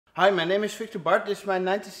Hi, my name is Victor Bart. This is my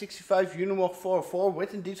 1965 Unimog 404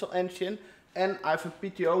 with a diesel engine, and I have a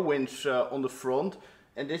PTO winch on the front.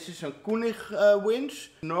 And this is a Koenig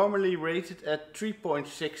winch, normally rated at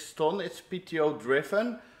 3.6 ton. It's PTO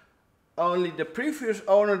driven. Only the previous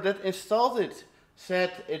owner that installed it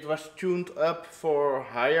said it was tuned up for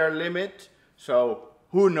higher limit. So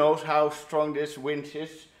who knows how strong this winch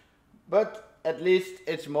is. But at least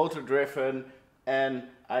it's motor driven, and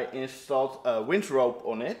I installed a winch rope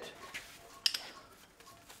on it.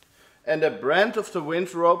 And the brand of the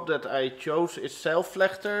winch rope that I chose is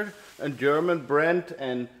Selflechter, a German brand,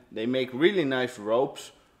 and they make really nice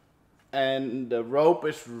ropes. And the rope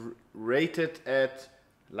is rated at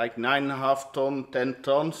like 9.5 ton, 10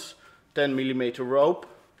 tons, 10 millimeter rope.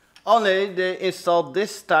 Only they installed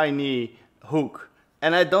this tiny hook,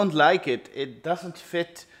 and I don't like it. It doesn't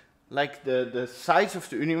fit like the size of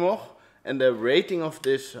the Unimog. And the rating of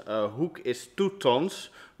this hook is 2 tons,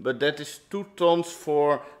 but that is 2 tons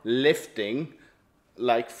for lifting,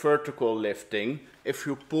 like vertical lifting. If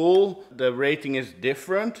you pull, the rating is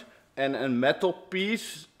different, and a metal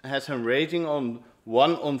piece has a rating on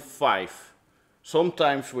 1/5.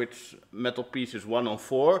 Sometimes with metal pieces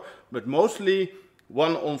 1/4, but mostly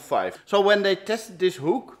 1/5. So when they tested this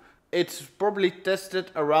hook, it's probably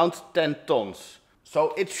tested around 10 tons.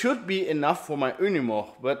 So it should be enough for my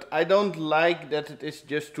Unimog, but I don't like that it is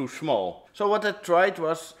just too small. So what I tried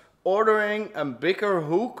was ordering a bigger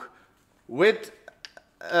hook with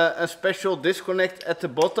a special disconnect at the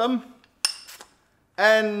bottom.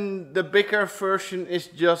 And the bigger version is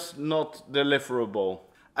just not deliverable.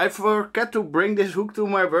 I forgot to bring this hook to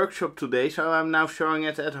my workshop today, so I'm now showing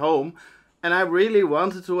it at home. And I really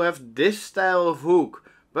wanted to have this style of hook,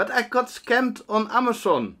 but I got scammed on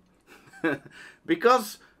Amazon.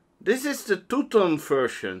 Because this is the 2-ton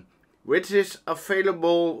version, which is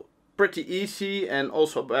available pretty easy, and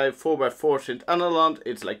also by 4x4 in Annaland.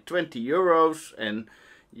 It's like 20 euros and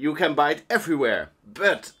you can buy it everywhere.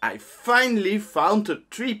 But I finally found the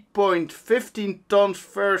 3.15 tons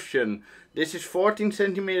version. This is 14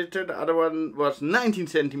 centimeter, the other one was 19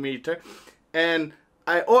 centimeter, and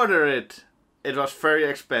I ordered it. It was very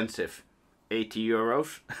expensive, 80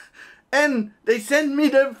 euros. And they sent me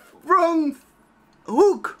the wrong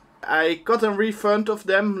hook. I got a refund of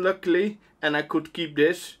them, luckily, and I could keep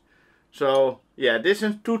this. So yeah, this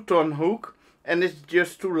is a 2-ton hook, and it's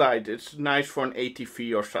just too light. It's nice for an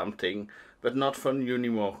ATV or something, but not for an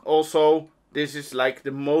Unimog. Also, this is like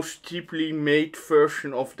the most cheaply made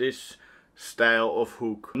version of this style of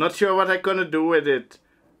hook. Not sure what I'm gonna do with it,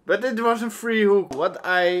 but it was a free hook. What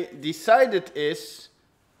I decided is,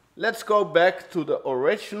 let's go back to the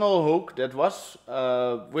original hook that was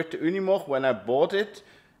with the Unimog when I bought it.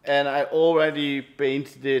 And I already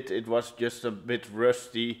painted it, it was just a bit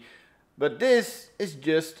rusty. But this is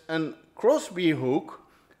just a Crosby hook,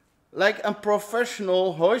 like a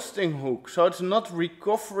professional hoisting hook. So it's not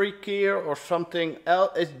recovery gear or something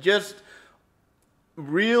else, it's just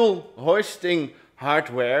real hoisting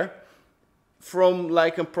hardware from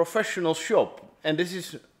like a professional shop. And this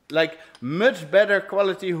is like much better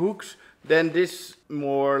quality hooks than this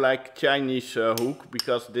more like Chinese hook,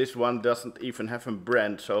 because this one doesn't even have a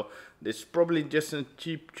brand. So this is probably just a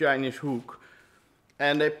cheap Chinese hook,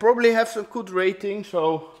 and they probably have some good rating,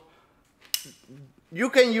 so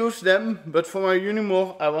you can use them. But for my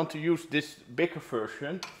Unimog I want to use this bigger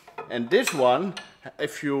version. And this one,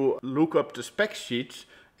 if you look up the spec sheets,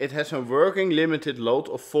 it has a working limited load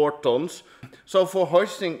of 4 tons. So for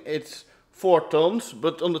hoisting it's 4 tons,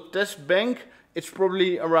 but on the test bank it's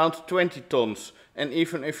probably around 20 tons. And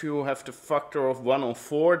even if you have the factor of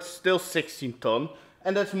 1/4, it's still 16 ton.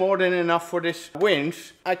 And that's more than enough for this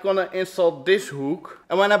winch. I'm gonna install this hook.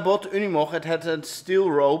 And when I bought the Unimog, it had a steel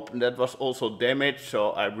rope that was also damaged,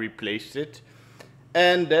 so I replaced it.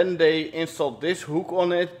 And then they installed this hook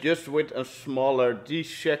on it, just with a smaller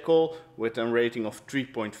D-shackle with a rating of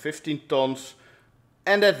 3.15 tons.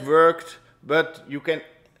 And that worked, but you can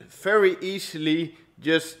very easily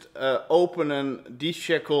just open a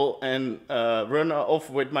D-shackle and run off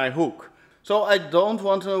with my hook. So I don't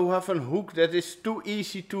want to have a hook that is too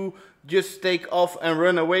easy to just take off and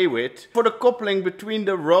run away with. For the coupling between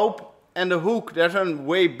the rope and the hook, there's a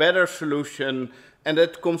way better solution, and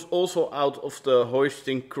that comes also out of the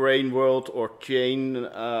hoisting crane world or chain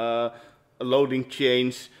loading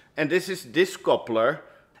chains. And this is this coupler.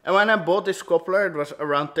 And when I bought this coupler, it was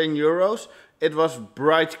around 10 euros. It was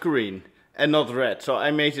bright green and not red, so I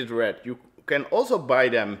made it red. You can also buy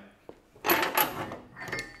them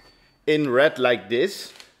in red like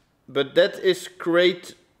this, but that is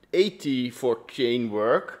grade 80 for chain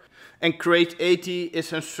work. And grade 80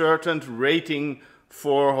 is a certain rating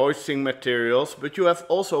for hoisting materials, but you have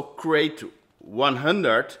also crate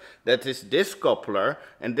 100, that is this coupler,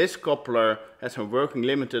 and this coupler has a working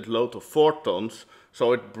limited load of 4 tons,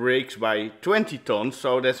 so it breaks by 20 tons,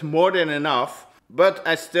 so that's more than enough. But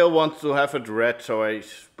I still want to have it red, so I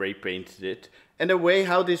spray painted it. And the way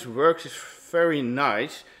how this works is very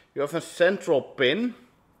nice. You have a central pin,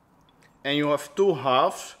 and you have 2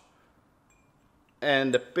 halves,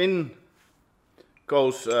 and the pin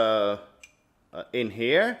goes in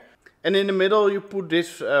here, and in the middle you put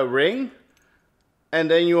this ring, and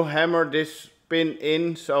then you hammer this pin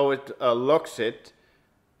in so it locks it,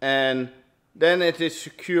 and then it is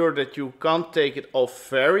secure that you can't take it off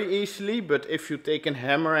very easily. But if you take a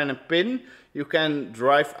hammer and a pin, you can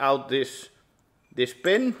drive out this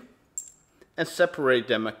pin and separate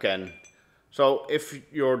them again. So if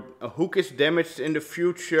your hook is damaged in the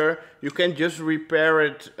future, you can just repair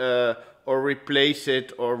it or replace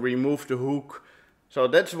it or remove the hook. So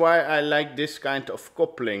that's why I like this kind of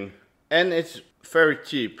coupling. And it's very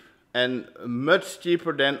cheap and much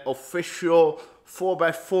cheaper than official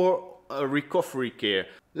 4x4 recovery gear.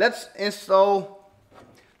 Let's install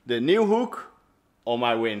the new hook on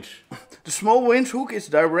my winch. The small winch hook is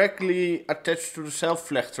directly attached to the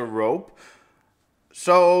self-flechter rope.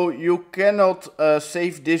 So you cannot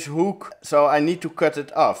save this hook, so I need to cut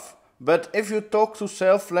it off. But if you talk to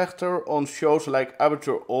self-flechter on shows like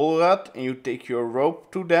Amateur Allrad and you take your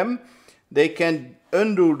rope to them, they can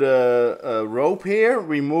undo the rope here,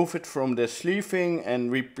 remove it from the sleeving and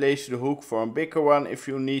replace the hook for a bigger one if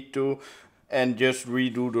you need to, and just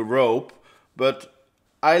redo the rope. But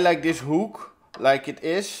I like this hook like it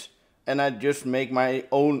is, and I just make my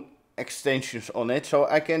own extensions on it, so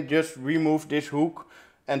I can just remove this hook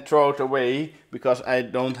and throw it away because I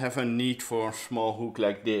don't have a need for a small hook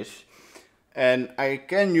like this. And I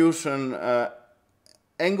can use an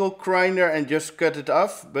angle grinder and just cut it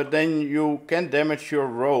off, but then you can damage your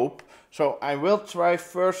rope. So I will try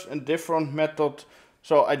first a different method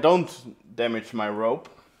so I don't damage my rope.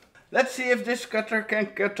 Let's see if this cutter can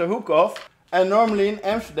cut the hook off. And normally in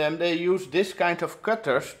Amsterdam they use this kind of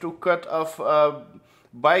cutters to cut off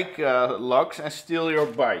bike locks and steal your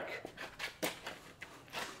bike.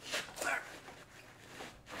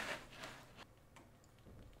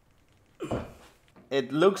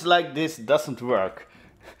 It looks like this doesn't work.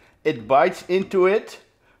 It bites into it,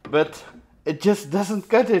 but it just doesn't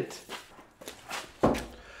cut it.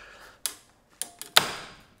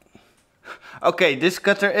 Okay, this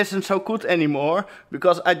cutter isn't so good anymore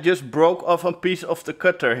because I just broke off a piece of the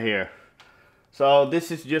cutter here. So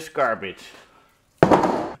this is just garbage.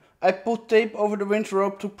 I put tape over the winch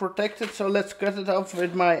rope to protect it, so let's cut it off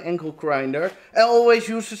with my angle grinder. And always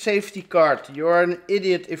use a safety card. You are an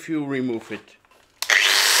idiot if you remove it.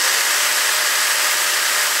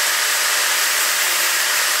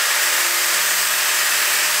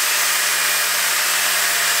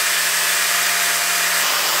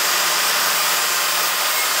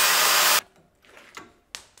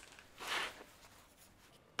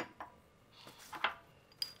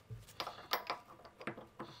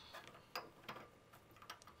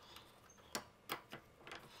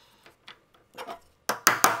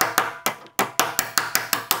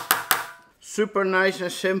 Super nice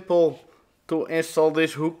and simple to install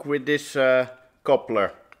this hook with this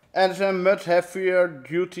coupler. And it's a much heavier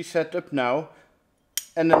duty setup now.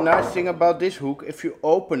 And the nice thing about this hook, if you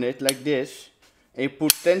open it like this and you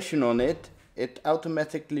put tension on it, it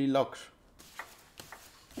automatically locks.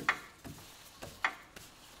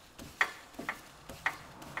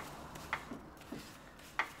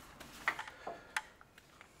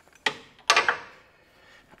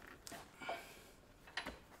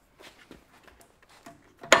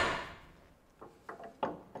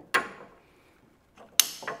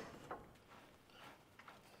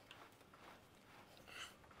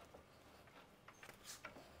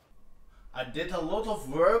 I did a lot of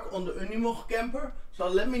work on the Unimog camper, so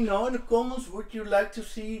let me know in the comments, would you like to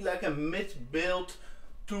see like a mid-build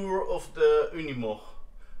tour of the Unimog.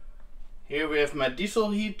 Here we have my diesel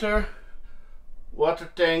heater, water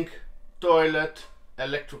tank, toilet,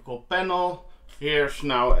 electrical panel. Here's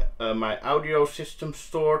now my audio system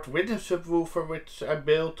stored with a subwoofer which I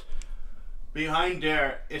built. Behind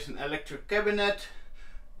there is an electric cabinet.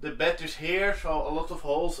 The bed is here, so a lot of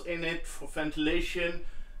holes in it for ventilation.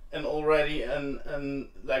 And already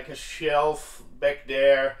like a shelf back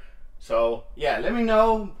there. So yeah, let me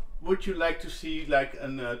know, would you like to see like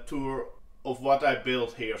a tour of what I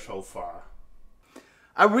built here so far.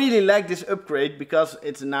 I really like this upgrade because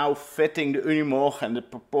it's now fitting the Unimog and the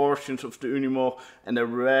proportions of the Unimog, and the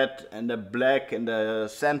red and the black and the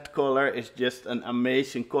sand color is just an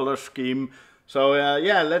amazing color scheme. So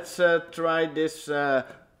yeah, let's try this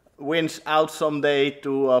winch out someday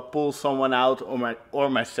to pull someone out, or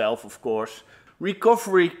myself, of course.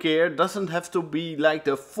 Recovery gear doesn't have to be like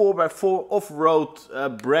the 4x4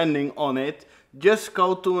 off-road branding on it. Just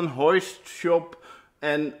go to a hoist shop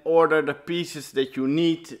and order the pieces that you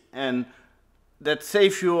need, and that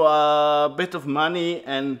saves you a bit of money,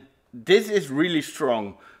 and this is really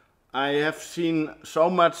strong. I have seen so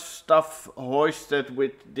much stuff hoisted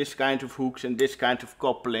with this kind of hooks and this kind of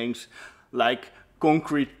couplings, like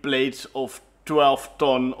concrete plates of 12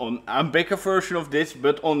 ton on a bigger version of this,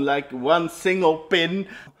 but on like one single pin.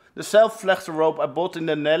 The self-flexor rope I bought in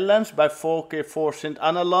the Netherlands by 4x4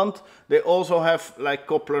 Sint-Anneland. They also have like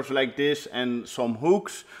couplers like this and some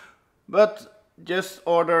hooks. But just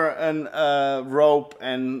order a rope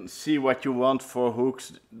and see what you want for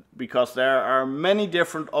hooks, because there are many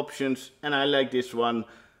different options, and I like this one,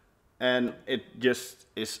 and it just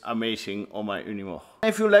is amazing on my Unimog.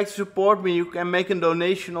 If you like to support me, you can make a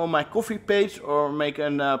donation on my Ko-fi page or make a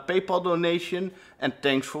PayPal donation, and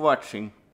thanks for watching.